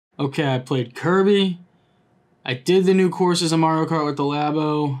Okay, I played Kirby. I did the new courses on Mario Kart with the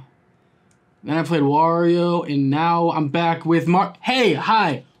Labo. Then I played Wario, and now I'm back with Hey,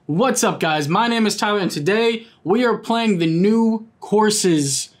 hi, what's up, guys? My name is Tyler, and today we are playing the new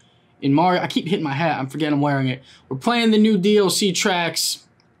courses in Mario. I keep hitting my hat. I'm forgetting I'm wearing it. We're playing the new DLC tracks.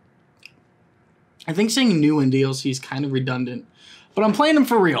 I think saying new in DLC is kind of redundant, but I'm playing them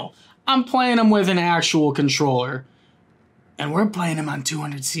for real. I'm playing them with an actual controller. And we're playing them on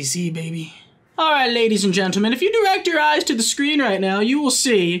 200cc, baby. Alright, ladies and gentlemen, if you direct your eyes to the screen right now, you will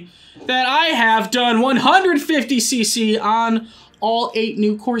see that I have done 150cc on all 8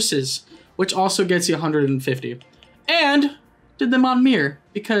 new courses, which also gets you 150. And did them on mirror,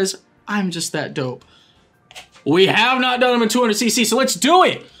 because I'm just that dope. We have not done them in 200cc, so let's do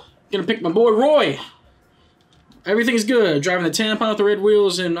it! Gonna pick my boy Roy. Everything's good. Driving the tampon with the red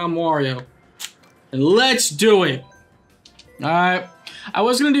wheels, and I'm Wario. And let's do it! Alright, I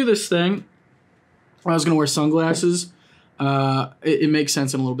was gonna do this thing. I was gonna wear sunglasses. It makes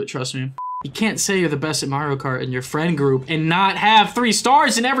sense in a little bit, trust me. You can't say you're the best at Mario Kart in your friend group and not have 3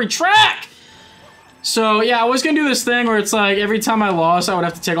 stars in every track! So yeah, I was gonna do this thing where it's like, every time I lost, I would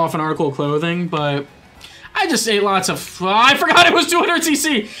have to take off an article of clothing, but I just ate lots of, I forgot it was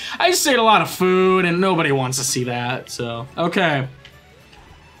 200cc! I just ate a lot of food, and nobody wants to see that, so, okay.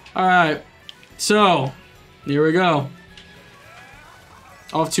 Alright, so, here we go.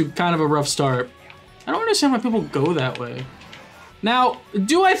 Off to kind of a rough start. I don't understand why people go that way. Now,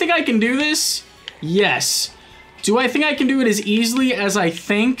 do I think I can do this? Yes. Do I think I can do it as easily as I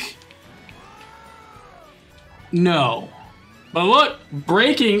think? No. But look,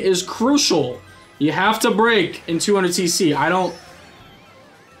 braking is crucial. You have to brake in 200cc. I don't...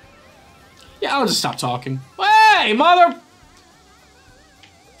 Yeah, I'll just stop talking. Hey, mother...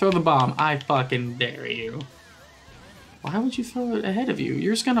 Throw the bomb. I fucking dare you. Why would you throw it ahead of you?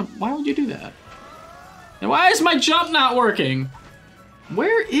 You're just gonna... Why would you do that? And why is my jump not working?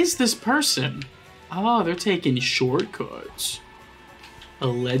 Where is this person? Oh, they're taking shortcuts.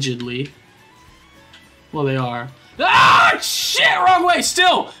 Allegedly. Well, they are. Ah, shit! Wrong way!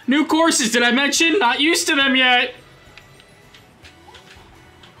 Still! New courses, did I mention? Not used to them yet!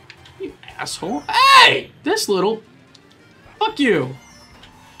 You asshole. Hey! This little... Fuck you!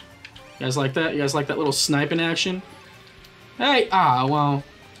 You guys like that? You guys like that little sniping action? Hey, well,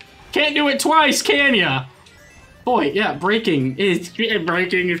 can't do it twice, can ya? Boy, yeah, braking is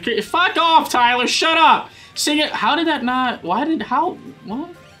braking. Fuck off, Tyler, shut up. Sing it. How did that not? Why did how?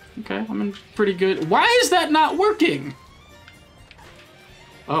 What? Okay, I'm in pretty good. Why is that not working?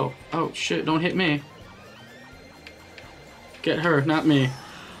 Oh shit! Don't hit me. Get her, not me.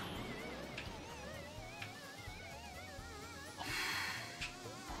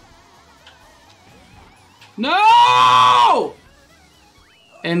 No!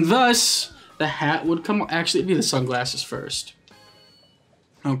 And thus, the hat would come... Actually, it'd be the sunglasses first.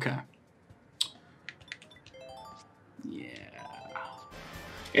 Okay. Yeah.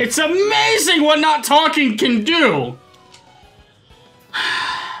 It's amazing what not talking can do!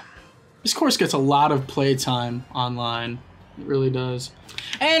 This course gets a lot of playtime online. It really does.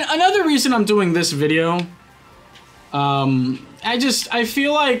 And another reason I'm doing this video... I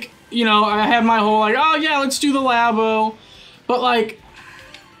feel like... You know, I had my whole, like, oh yeah, let's do the Labo. But, like,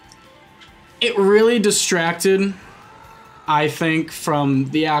 it really distracted, I think,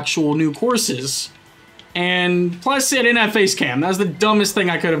 from the actual new courses. And plus, it didn't have face cam. That was the dumbest thing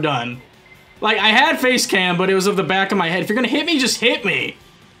I could have done. Like, I had face cam, but it was of the back of my head. If you're gonna hit me, just hit me.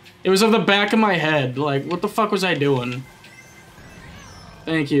 It was of the back of my head. Like, what the fuck was I doing?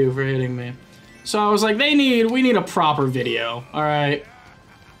 Thank you for hitting me. So I was like, we need a proper video, alright?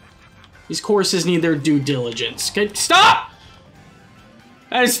 These courses need their due diligence. Okay, stop!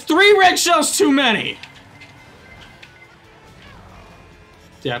 That is 3 red shells too many!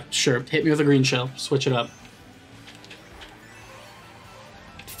 Yeah, sure. Hit me with a green shell. Switch it up.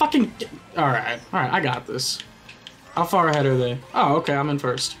 Fucking... Alright, I got this. How far ahead are they? Oh, okay, I'm in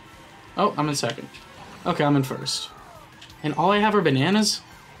first. Oh, I'm in second. Okay, I'm in first. And all I have are bananas?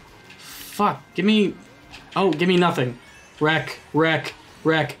 Fuck, give me... Oh, give me nothing. Wreck.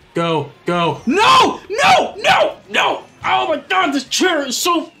 Go. No! Oh my god, this chair is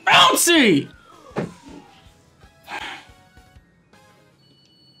so bouncy!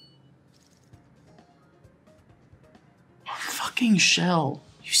 Fucking shell.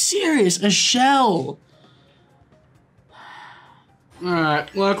 You serious? A shell?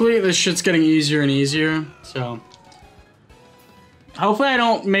 Alright, luckily this shit's getting easier and easier, so... Hopefully I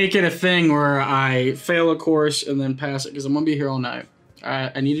don't make it a thing where I fail a course and then pass it, because I'm gonna be here all night.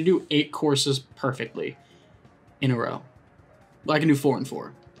 I need to do 8 courses perfectly in a row. Well, I can do 4 and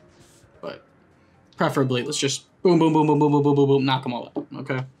 4. preferably. Let's just boom, boom, boom, boom, boom, boom, boom, boom, boom, knock them all out.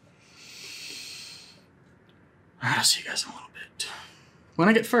 Okay. I'll see you guys in a little bit. When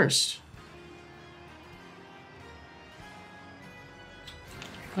I get first.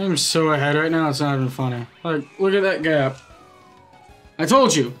 I'm so ahead right now, it's not even funny. Like, look at that gap. I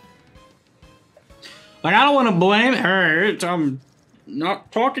told you. Like, I don't want to blame her. I'm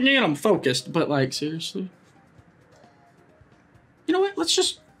not talking in, I'm focused. But, like, seriously? You know what? Let's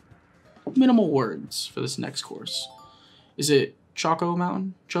just... minimal words for this next course. Is it Choco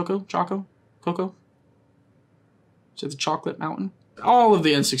Mountain? Choco? Coco? Is it the Chocolate Mountain? All of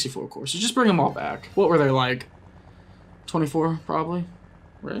the N64 courses. Just bring them all back. What were they like? 24, probably?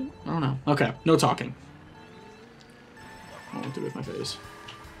 Right? I don't know. Okay, no talking. What do I do with my face?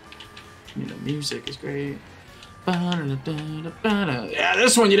 I mean, the music is great. Yeah,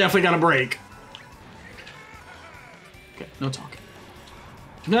 this one you definitely gotta break. Okay, no talking.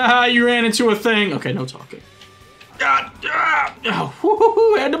 Ah, you ran into a thing. Okay, no talking. Oh,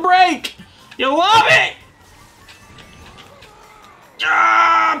 whoo, had to break. You love it.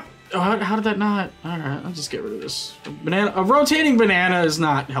 Oh, how did that not? All right, I'll just get rid of this. A rotating banana is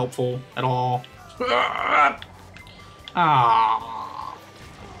not helpful at all. Ah.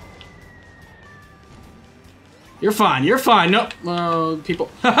 You're fine. You're fine. Nope. People.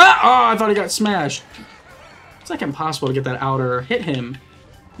 Oh, I thought he got smashed. It's like impossible to get that out or hit him.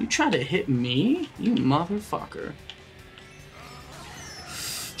 You tried to hit me? You motherfucker.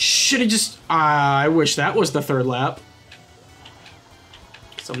 Should've just... I wish that was the third lap.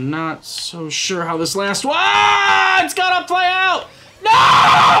 Because I'm not so sure how this last one... Ah! It's gotta play out!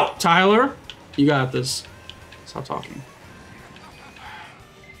 No! Tyler, you got this. Stop talking.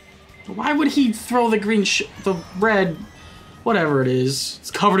 Why would he throw the green the red... Whatever it is.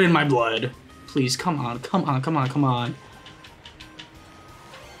 It's covered in my blood. Please, come on, come on, come on, come on.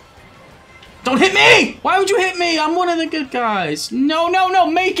 Don't hit me! Why would you hit me? I'm one of the good guys. No, no, no,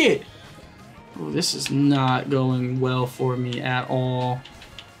 make it! Oh, this is not going well for me at all.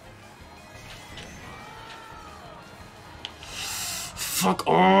 Fuck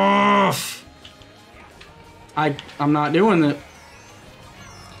off! I'm not doing it.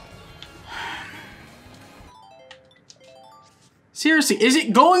 Seriously, is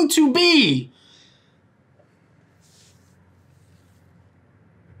it going to be?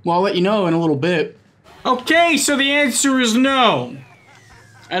 Well, I'll let you know in a little bit. Okay, so the answer is no.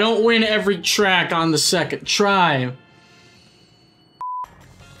 I don't win every track on the second try.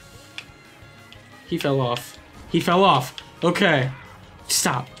 He fell off. He fell off. Okay.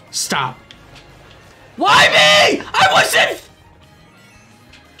 Stop. Stop. Why me? I wasn't...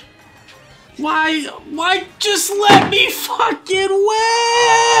 Why just let me fucking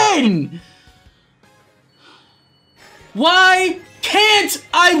win? Why can't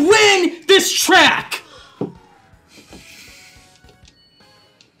I win this track?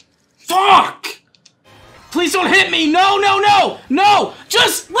 Fuck! Please don't hit me! No, no, no! No!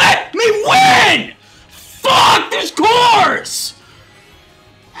 Just let me win! Fuck this course!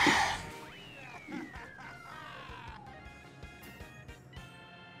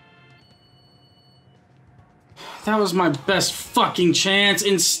 That was my best fucking chance,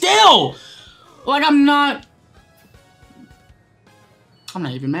 and still! Like, I'm not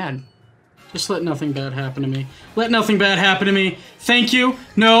even mad. Just let nothing bad happen to me. Let nothing bad happen to me. Thank you.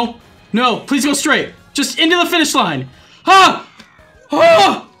 No. No. Please go straight. Just into the finish line. Ah!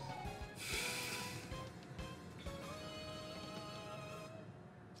 Ah!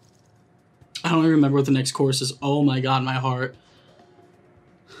 I don't even remember what the next course is. Oh my god, my heart.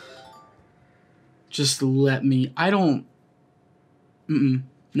 Just let me. I don't...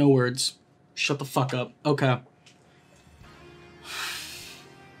 No words. Shut the fuck up. Okay.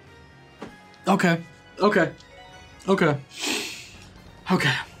 Okay. Okay. Okay.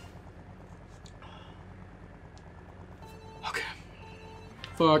 Okay. Okay.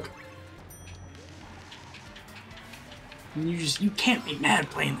 Fuck. You can't be mad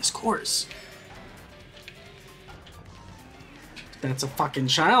playing this course. That's a fucking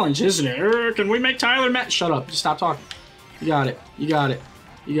challenge, isn't it? Can we make Tyler mad? Shut up. Just stop talking. You got it. You got it.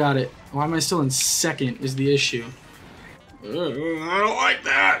 You got it. Why am I still in second is the issue. I don't like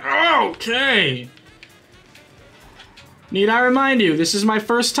that. Okay. Need I remind you, this is my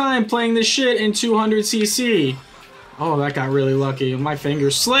first time playing this shit in 200cc. Oh, that got really lucky. My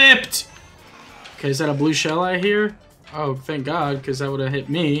finger slipped. Okay, is that a blue shell I hear? Oh, thank God, because that would have hit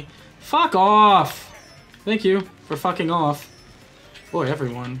me. Fuck off. Thank you for fucking off. Boy,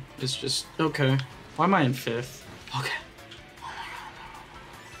 everyone is just... Okay. Why am I in fifth? Okay.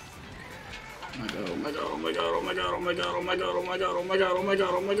 Oh my god, oh my god, oh my god, oh my god, oh my god, oh my god, oh my god, oh my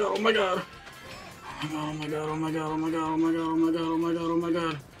god, oh my god, oh my god, oh my god. Oh my god, oh my god, oh my god, oh my god, oh my god, oh my god, oh my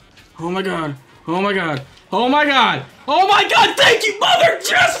god. Oh my god. Oh my god. Oh my god. Oh my god, thank you, mother!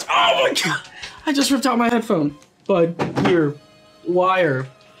 Just oh my god. I just ripped out my headphone. But here, wire.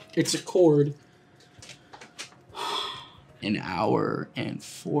 It's a cord. An hour and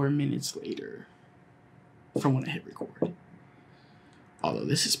 4 minutes later from when I hit record. Although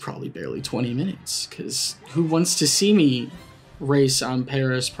this is probably barely 20 minutes, because who wants to see me race on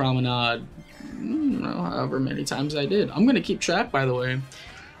Paris Promenade? I don't know, however many times I did. I'm going to keep track, by the way.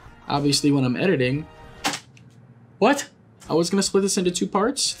 Obviously, when I'm editing. What? I was going to split this into 2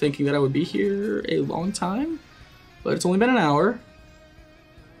 parts, thinking that I would be here a long time. But it's only been an hour.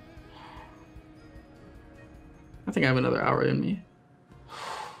 I think I have another hour in me.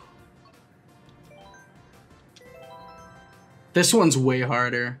 This one's way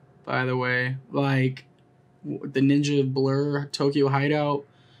harder, by the way. Like, the Ninja Blur Tokyo Hideout.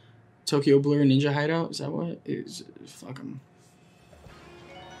 Tokyo Blur Ninja Hideout? Is that what it is? Fuck 'em.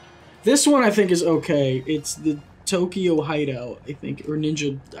 This one I think is okay. It's the Tokyo Hideout, I think. Or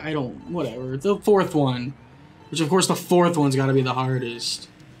Ninja, I don't, whatever. The 4th one. Which, of course, the 4th one's gotta be the hardest.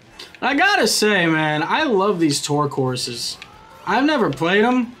 I gotta say, man, I love these tour courses. I've never played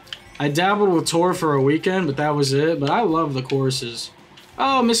them. I dabbled with tour for a weekend, but that was it. But I love the courses.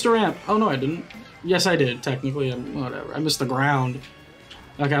 Oh, Mr. Ramp. Oh, no, I didn't. Yes, I did, technically. Whatever. I missed the ground.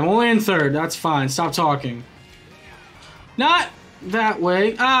 Okay, I'm only in 3rd. That's fine. Stop talking. Not that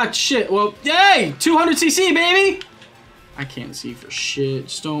way. Ah, shit. Well, yay! 200cc, baby! I can't see for shit.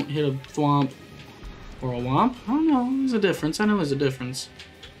 Just don't hit a thwomp. Or a womp? I don't know. There's a difference. I know there's a difference.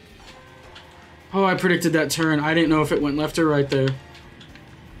 Oh, I predicted that turn. I didn't know if it went left or right there.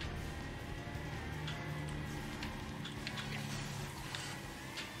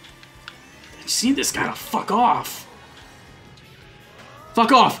 See this guy to fuck off.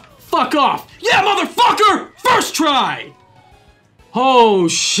 Fuck off. Fuck off. Yeah, motherfucker! First try! Oh,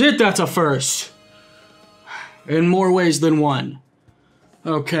 shit, that's a first. In more ways than one.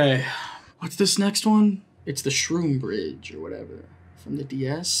 Okay. What's this next one? It's the Shroom Ridge or whatever. From the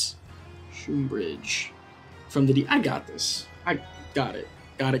DS? Shroom Ridge. From the I got this. I got it.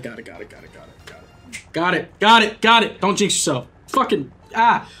 Got it. Don't jinx yourself. Fucking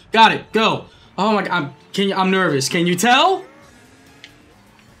got it. Go. Oh my god, I'm nervous. Can you tell?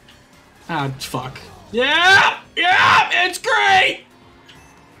 Ah, fuck. Yeah, it's great.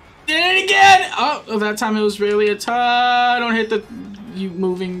 Did it again. Oh, that time it was really a tie. Don't hit the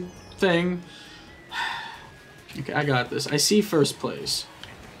moving thing. Okay, I got this. I see first place.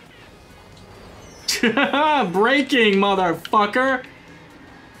 Braking, motherfucker.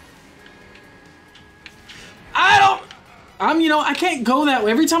 I can't go that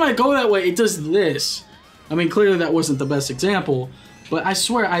way. Every time I go that way, it does this. I mean, clearly that wasn't the best example, but I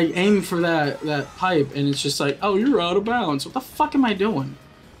swear I aim for that pipe, and it's just like, oh, you're out of bounds. What the fuck am I doing?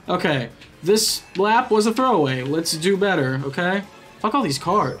 Okay, this lap was a throwaway. Let's do better, okay? Fuck all these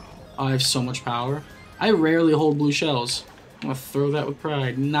cars. Oh, I have so much power. I rarely hold blue shells. I'm gonna throw that with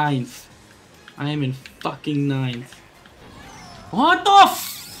pride. 9th. I am in fucking 9th. What the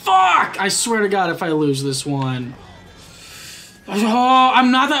fuck? I swear to God, if I lose this one. Oh,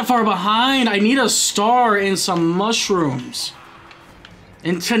 I'm not that far behind. I need a star and some mushrooms.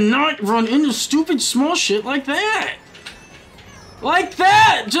 And to not run into stupid small shit like that. Like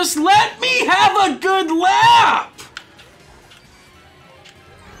that! Just let me have a good lap!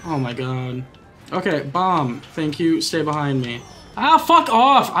 Oh my god. Okay, bomb. Thank you. Stay behind me. Ah, fuck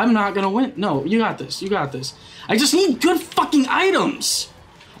off! I'm not gonna win. No, you got this. You got this. I just need good fucking items!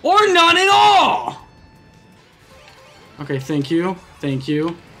 Or none at all! Okay, thank you. Thank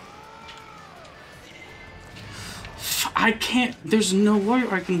you. I can't... There's no way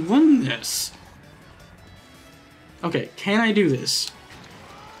I can win this. Okay, can I do this?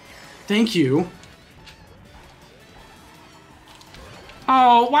 Thank you.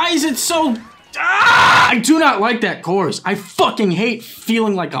 Oh, why is it so... I do not like that course. I fucking hate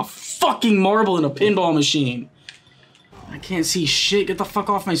feeling like a fucking marble in a pinball machine. I can't see shit. Get the fuck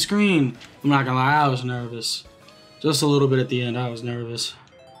off my screen. I'm not gonna lie, I was nervous. Just a little bit at the end, I was nervous.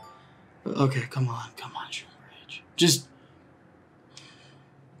 Okay, come on, Shroom Ridge. Just...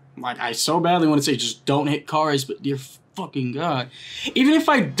 Like, I so badly want to say just don't hit cars, but dear fucking God. Even if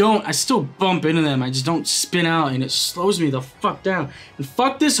I don't, I still bump into them. I just don't spin out, and it slows me the fuck down. And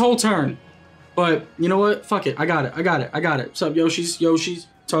fuck this whole turn. But, you know what? Fuck it. I got it. What's up, Yoshis?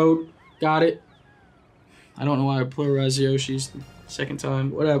 Toad. Got it. I don't know why I pluralized Yoshis the second time.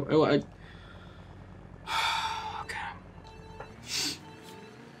 Whatever. Okay.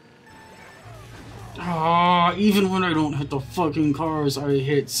 Oh, even when I don't hit the fucking cars, I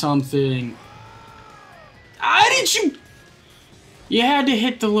hit something. didn't you? You had to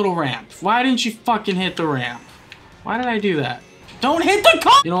hit the little ramp. Why didn't you fucking hit the ramp? Why did I do that? Don't hit the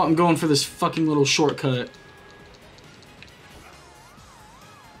car! You know what? I'm going for this fucking little shortcut.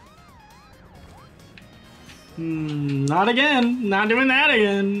 Not again. Not doing that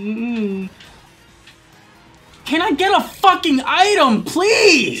again. Can I get a fucking item,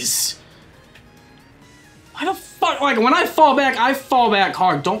 please? Why the fuck? Like, when I fall back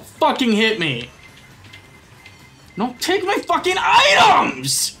hard. Don't fucking hit me. Don't take my fucking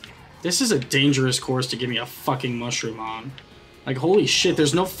items! This is a dangerous course to give me a fucking mushroom on. Like, holy shit,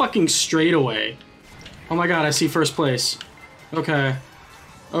 there's no fucking straightaway. Oh my god, I see first place. Okay.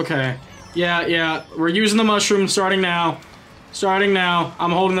 Okay. Yeah, we're using the mushroom starting now. Starting now.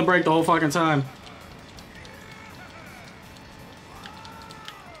 I'm holding the brake the whole fucking time.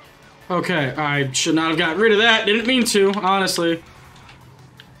 Okay, I should not have gotten rid of that. Didn't mean to, honestly.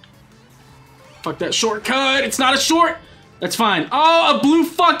 Fuck that shortcut. It's not a short. That's fine. Oh, a blue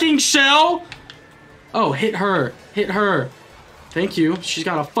fucking shell. Oh, hit her. Hit her. Thank you. She's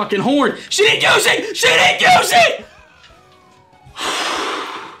got a fucking horn. She didn't use it. She didn't use it.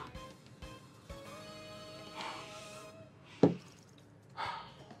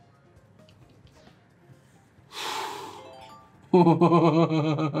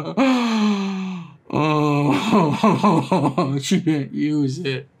 Oh, she didn't use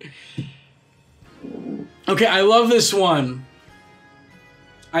it. Okay, I love this one.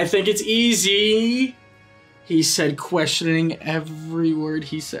 I think it's easy. He said, questioning every word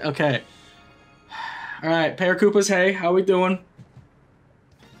he said. Okay. Alright, Paracoopas, hey, how we doing?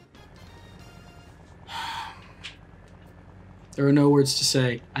 There are no words to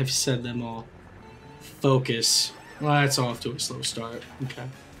say. I've said them all. Focus. Well, that's off to a slow start. Okay.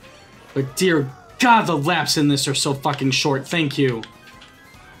 But dear God, the laps in this are so fucking short. Thank you.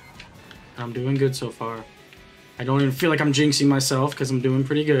 I'm doing good so far. I don't even feel like I'm jinxing myself because I'm doing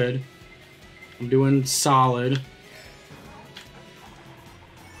pretty good. I'm doing solid.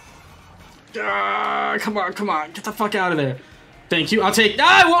 Come on, come on. Get the fuck out of there. Thank you. I'll take...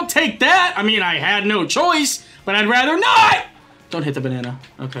 I won't take that! I mean, I had no choice, but I'd rather not! Don't hit the banana.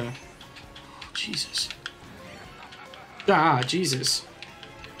 Okay. Jesus. Ah, Jesus.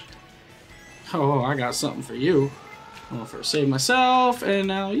 Oh, I got something for you. Well, first save myself, and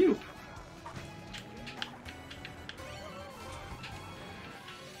now you.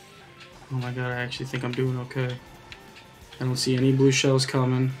 Oh my god, I actually think I'm doing okay. I don't see any blue shells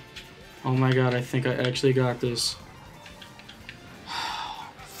coming. Oh my god, I think I actually got this.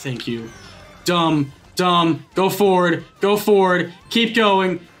 Thank you. Dumb, dumb. Go forward, go forward. Keep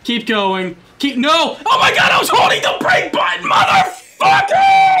going, keep going. Keep, no! Oh my god, I was holding the brake button,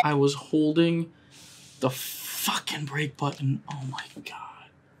 motherfucker! I was holding the fucking brake button. Oh my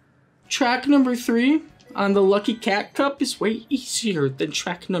god. Track number 3 on the Lucky Cat Cup is way easier than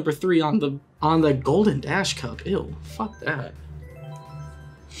track number 3 on the Golden Dash Cup. Ew, fuck that.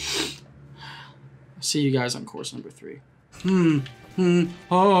 I'll see you guys on course number 3.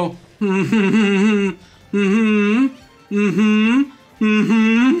 Oh.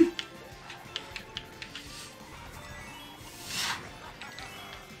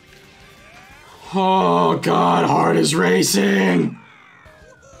 Oh god, heart is racing!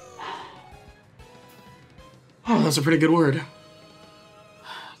 Oh, that's a pretty good word.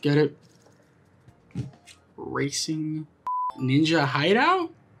 Get it? Racing. Ninja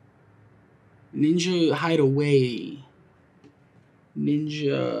Hideout? Ninja Hideaway.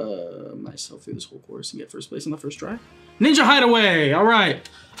 Ninja myself through this whole course and get first place in the first try. Ninja Hideaway! Alright.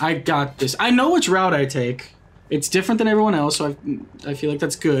 I got this. I know which route I take. It's different than everyone else, so I feel like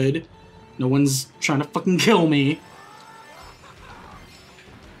that's good. No one's trying to fucking kill me.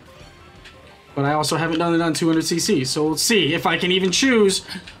 But I also haven't done it on 200cc, so we'll see if I can even choose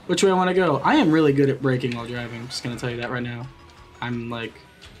which way I want to go. I am really good at braking while driving. I'm just gonna tell you that right now. I'm like,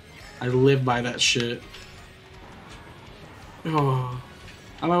 I live by that shit. Oh,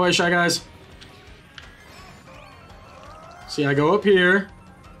 on my way, Shy Guys. See, I go up here.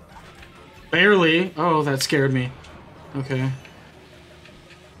 Barely. Oh, that scared me. Okay.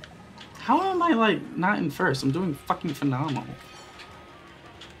 How am I, like, not in first? I'm doing fucking phenomenal.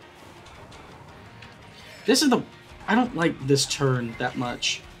 This is the... I don't like this turn that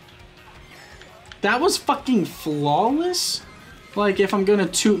much. That was fucking flawless? Like, if I'm gonna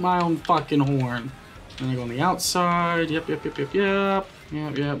toot my own fucking horn. Then I go on the outside. Yep.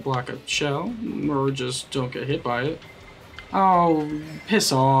 Yep. Block a shell. Or just don't get hit by it. Oh,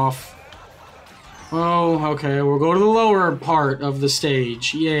 piss off. Oh, okay. We'll go to the lower part of the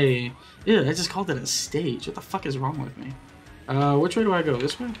stage. Yay. Ew, I just called it a stage. What the fuck is wrong with me? Which way do I go?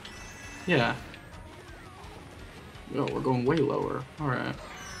 This way? Yeah. Yo, we're going way lower. Alright.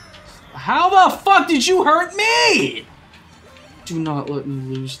 How the fuck did you hurt me? Do not let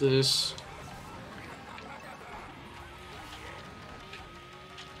me lose this.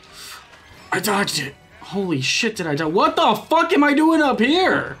 I dodged it. Holy shit, did I die? What the fuck am I doing up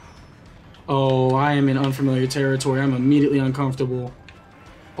here? Oh, I am in unfamiliar territory. I'm immediately uncomfortable.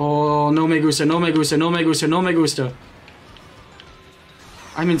 Oh, no me gusta, no me gusta, no me gusta, no me gusta.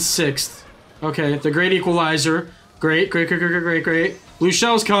 I'm in 6th. Okay, the great equalizer. Great, great, great, great, great, great. Blue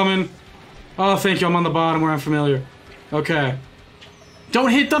shell's coming. Oh, thank you. I'm on the bottom where I'm familiar. Okay. Don't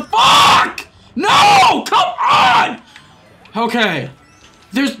hit the fuck! No! Come on! Okay.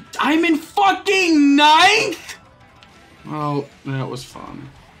 I'm in fucking 9th? Oh, that was fun.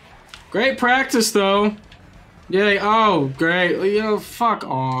 Great practice, though. Yay. Oh, great. You know, fuck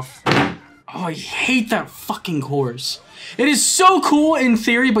off. Oh, I hate that fucking course. It is so cool in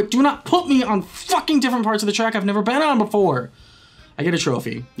theory, but do not put me on fucking different parts of the track I've never been on before. I get a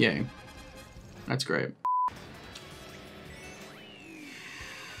trophy. Yay. That's great.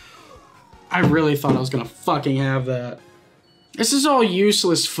 I really thought I was gonna fucking have that. This is all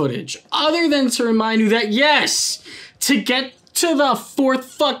useless footage, other than to remind you that, yes, to get to the 4th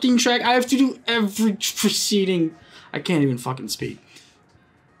fucking track, I have to do every proceeding. I can't even fucking speak.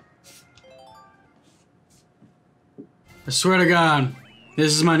 I swear to God,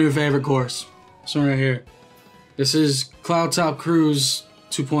 this is my new favorite course. This one right here. This is Cloud Top Cruise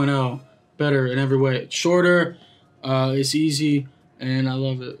 2.0. Better in every way. It's shorter, it's easy, and I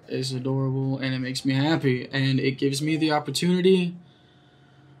love it. It's adorable, and it makes me happy, and it gives me the opportunity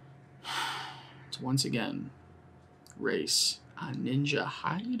to once again race a Ninja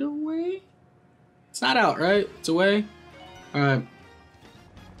Hideaway. It's not out, right? It's away. All right.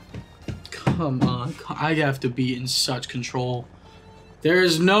 Come on, I have to be in such control.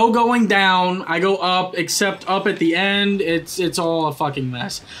 There's no going down. I go up, except up at the end. It's all a fucking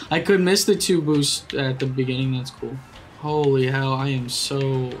mess. I could miss the 2 boosts at the beginning. That's cool. Holy hell, I am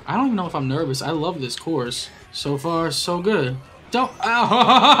so... I don't even know if I'm nervous. I love this course. So far, so good. Don't...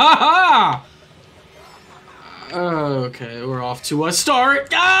 Okay, we're off to a start.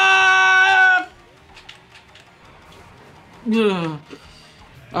 Ah! Ugh.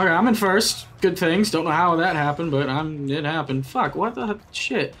 Okay, I'm in 1st. Good things. Don't know how that happened, but it happened. Fuck, what the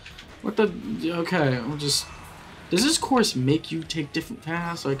shit? What the... Okay, we'll just... Does this course make you take different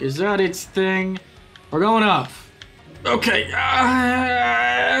paths? Like, is that its thing? We're going up. Okay.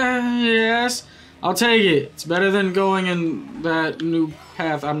 Yes. I'll take it. It's better than going in that new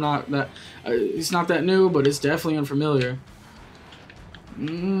path. I'm not that... it's not that new, but it's definitely unfamiliar.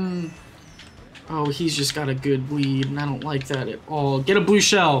 Oh, he's just got a good lead, and I don't like that at all. Get a blue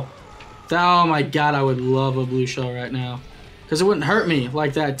shell. Oh my God, I would love a blue shell right now. Because it wouldn't hurt me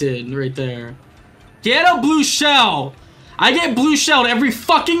like that did right there. Get a blue shell! I get blue shelled every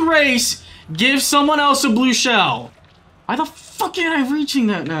fucking race. Give someone else a blue shell. Why the fuck am I reaching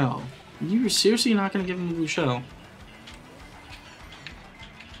that now? You're seriously not going to give him a blue shell?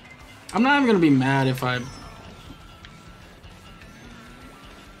 I'm not even going to be mad if I...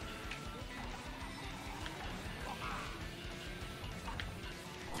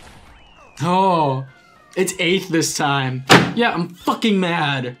 Oh, it's 8th this time. Yeah, I'm fucking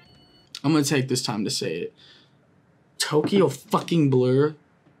mad. I'm gonna take this time to say it. Tokyo fucking Blur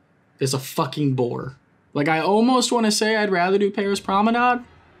is a fucking bore. Like, I almost want to say I'd rather do Paris Promenade,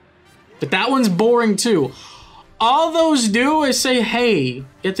 but that one's boring too. All those do is say, hey,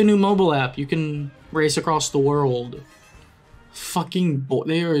 get the new mobile app. You can race across the world. Fucking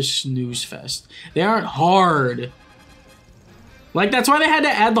they are a snooze fest. They aren't hard. Like, that's why they had to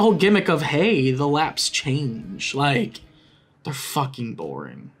add the whole gimmick of, hey, the laps change. Like, they're fucking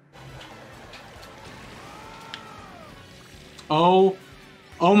boring. Oh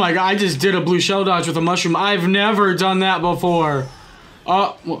my God, I just did a blue shell dodge with a mushroom. I've never done that before.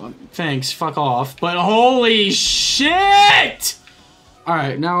 Oh, well, thanks, fuck off. But holy shit!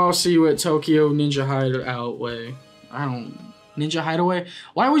 Alright, now I'll see you at Tokyo Ninja Hideaway. Ninja Hideaway?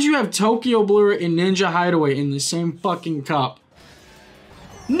 Why would you have Tokyo Blur and Ninja Hideaway in the same fucking cup?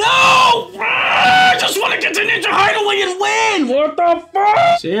 No! I just want to get to Ninja Hideaway and win! What the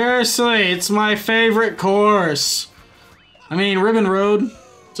fuck? Seriously, it's my favorite course. I mean, Ribbon Road,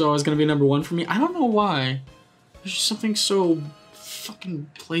 it's always gonna be #1 for me. I don't know why. There's just something so fucking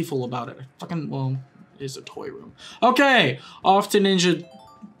playful about it. Well, it is a toy room. Okay, off to Ninja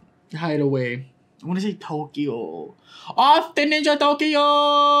Hideaway. I want to say Tokyo. Off to Ninja Tokyo!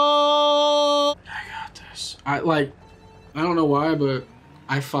 I got this. I don't know why, but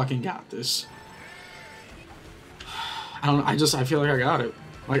I fucking got this. I feel like I got it.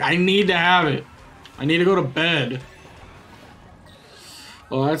 Like, I need to have it. I need to go to bed.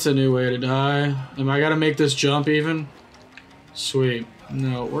 Well, that's a new way to die. Am I gonna make this jump even? Sweet.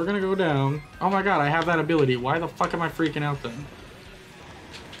 No, we're gonna go down. Oh my god, I have that ability. Why the fuck am I freaking out then?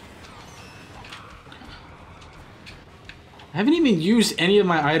 I haven't even used any of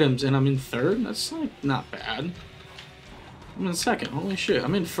my items and I'm in third? That's like not bad. I'm in second. Holy shit.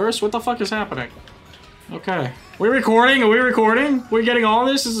 I'm in first? What the fuck is happening? Okay. We're recording? Are we recording? We're getting all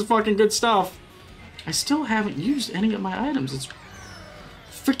this? This is fucking good stuff. I still haven't used any of my items. It's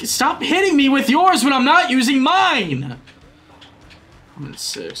freaking stop hitting me with yours when I'm not using mine! I'm in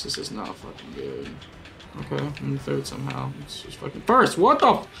 6. This is not fucking good. Okay, I'm in third somehow. It's just fucking first. What the?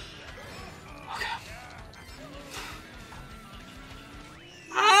 Okay.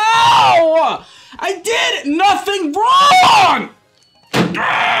 Ow! I did nothing wrong!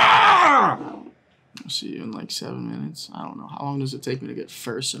 I'll see you in like 7 minutes. I don't know. How long does it take me to get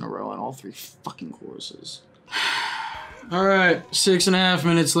first in a row on all 3 fucking courses? Alright, 6.5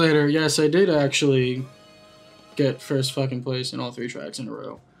 minutes later. Yes, I did actually get first fucking place in all 3 tracks in a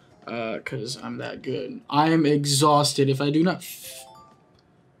row. Cause I'm that good. I'm exhausted if I do not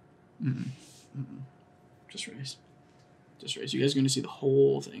Just race. Just race. You guys are gonna see the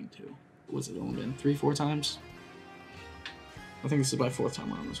whole thing too. What's it only been? 3-4 times? I think this is my 4th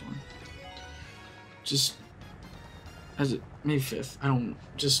time on this one. Just as it maybe 5th. I don't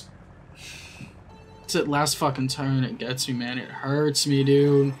just it's that last fucking turn, it gets me, man. It hurts me,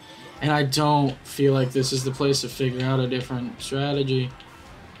 dude. And I don't feel like this is the place to figure out a different strategy.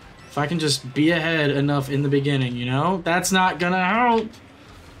 If I can just be ahead enough in the beginning, you know? That's not gonna help.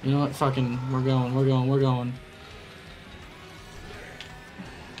 You know what? Fucking, we're going, we're going, we're going.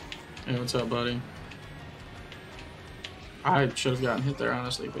 Hey, what's up, buddy? I should have gotten hit there,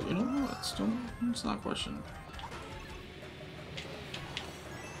 honestly, but you know what? It's not a question.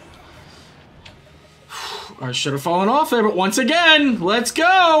 I should have fallen off there, but once again, let's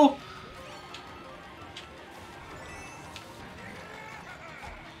go!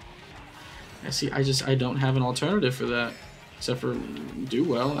 See, I don't have an alternative for that, except for do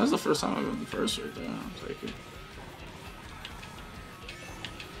well. That's the first time I've been first right there. I'll take it.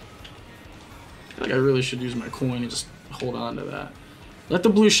 I feel like I really should use my coin and just hold on to that. Let the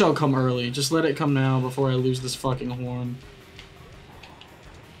blue shell come early. Just let it come now before I lose this fucking horn.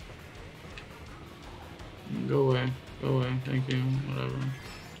 Go away. Go away. Thank you. Whatever.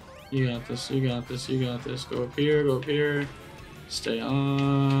 You got this. You got this. You got this. Go up here. Go up here. Stay on.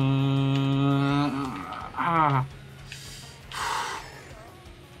 Ah.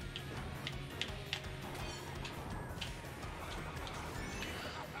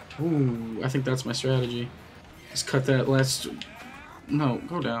 Ooh, I think that's my strategy. Just cut that last. No,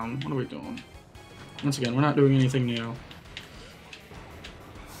 go down. What are we doing? Once again, we're not doing anything new.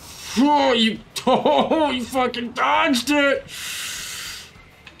 Oh, you fucking dodged it!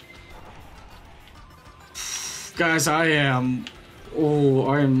 Guys, I am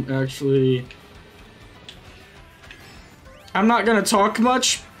actually... I'm not gonna talk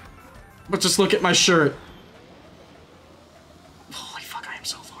much, but just look at my shirt. Holy fuck, I am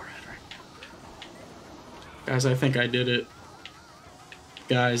so far ahead right now. Guys, I think I did it.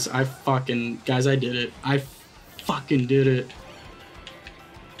 Guys, I did it. I fucking did it.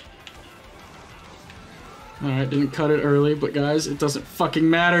 Alright, didn't cut it early, but guys, it doesn't fucking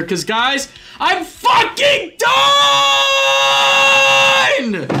matter, because guys, I'm fucking done!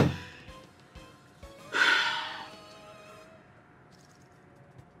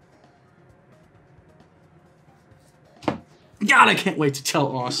 God, I can't wait to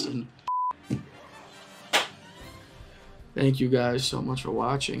tell Austin. Thank you guys so much for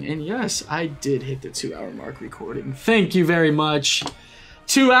watching. And yes, I did hit the 2-hour mark recording. Thank you very much.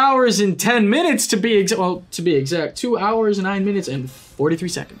 2 hours and 10 minutes to be exact. Well, to be exact, 2 hours, 9 minutes, and 43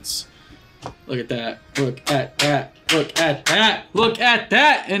 seconds. Look at that. Look at that. Look at that. Look at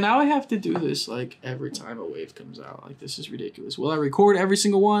that. And now I have to do this like every time a wave comes out. Like, this is ridiculous. Will I record every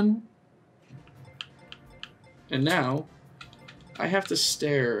single one? And now I have to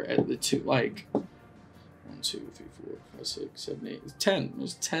stare at the two, like 1, 2, 3, 4, 5, 6, 7, 8, 10.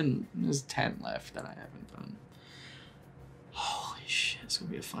 There's 10. There's 10 left that I haven't done. Holy shit, it's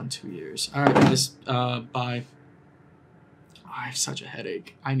gonna be a fun 2 years. All right, guys. Bye. Oh, I have such a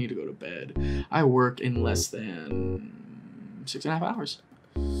headache. I need to go to bed. I work in less than 6.5 hours.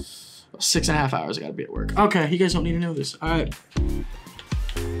 6.5 hours. I gotta be at work. Okay, you guys don't need to know this. All right.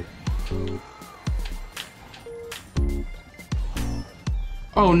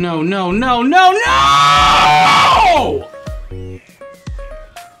 Oh no, no, no, no, no!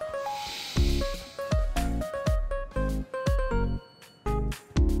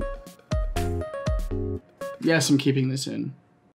 Yes, I'm keeping this in.